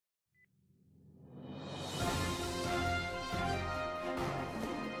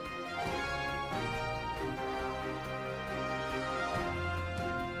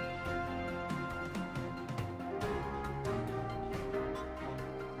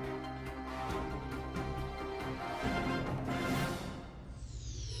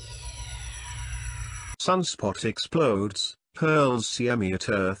Sunspot explodes, HURLS CME at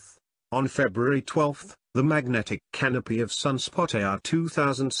Earth. On February 12, the magnetic canopy of Sunspot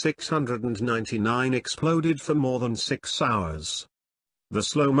Ar2699 exploded for more than 6 hours. The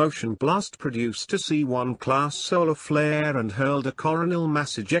slow-motion blast produced a C1 class solar flare and hurled a coronal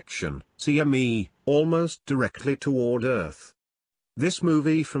mass ejection, CME, almost directly toward Earth. This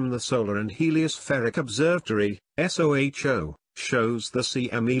movie from the Solar and Heliospheric Observatory, SOHO, shows the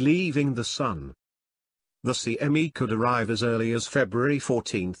CME leaving the Sun. The CME could arrive as early as February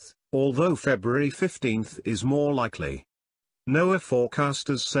 14, although February 15 is more likely. NOAA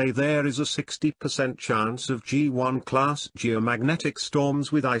forecasters say there is a 60% chance of G1-class geomagnetic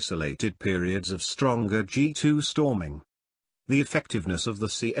storms with isolated periods of stronger G2 storming. The effectiveness of the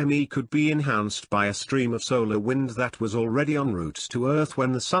CME could be enhanced by a stream of solar wind that was already en route to Earth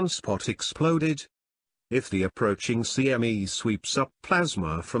when the sunspot exploded. If the approaching CME sweeps up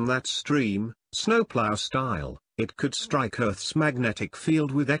plasma from that stream, snowplow-style, it could strike Earth's magnetic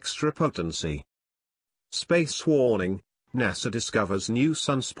field with extra potency. Space warning: NASA discovers new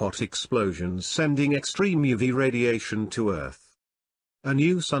sunspot explosions sending extreme UV radiation to Earth. A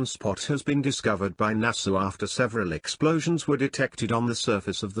new sunspot has been discovered by NASA after several explosions were detected on the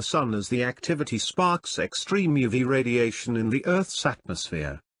surface of the Sun as the activity sparks extreme UV radiation in the Earth's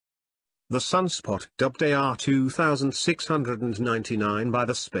atmosphere. The sunspot, dubbed Ar2699 by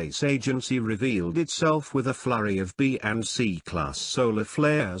the space agency, revealed itself with a flurry of B and C-class solar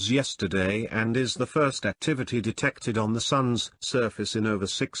flares yesterday and is the first activity detected on the Sun's surface in over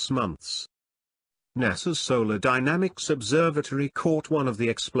 6 months. NASA's Solar Dynamics Observatory caught one of the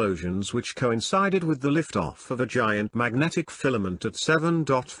explosions, which coincided with the liftoff of a giant magnetic filament at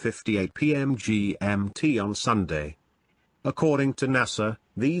 7:58 p.m. GMT on Sunday. According to NASA,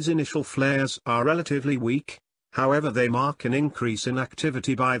 these initial flares are relatively weak, however they mark an increase in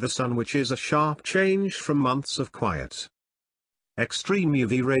activity by the Sun, which is a sharp change from months of quiet. Extreme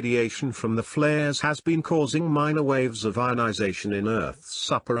UV radiation from the flares has been causing minor waves of ionization in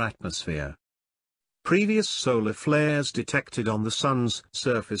Earth's upper atmosphere. Previous solar flares detected on the Sun's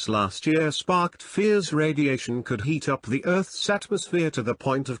surface last year sparked fears radiation could heat up the Earth's atmosphere to the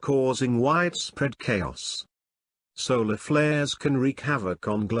point of causing widespread chaos. Solar flares can wreak havoc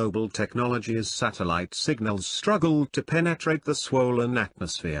on global technology as satellite signals struggled to penetrate the swollen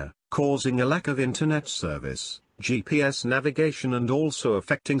atmosphere, causing a lack of internet service, GPS navigation, and also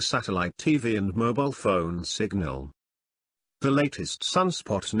affecting satellite TV and mobile phone signal. The latest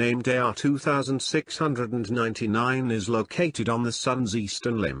sunspot, named Ar2699, is located on the Sun's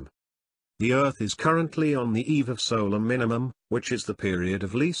eastern limb. The Earth is currently on the eve of solar minimum, which is the period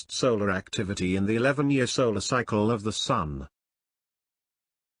of least solar activity in the 11-year solar cycle of the Sun.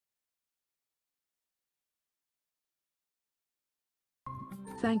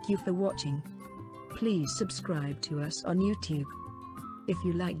 Thank you for watching. Please subscribe to us on YouTube. If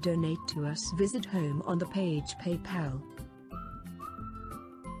you like, donate to us, visit home on the page PayPal.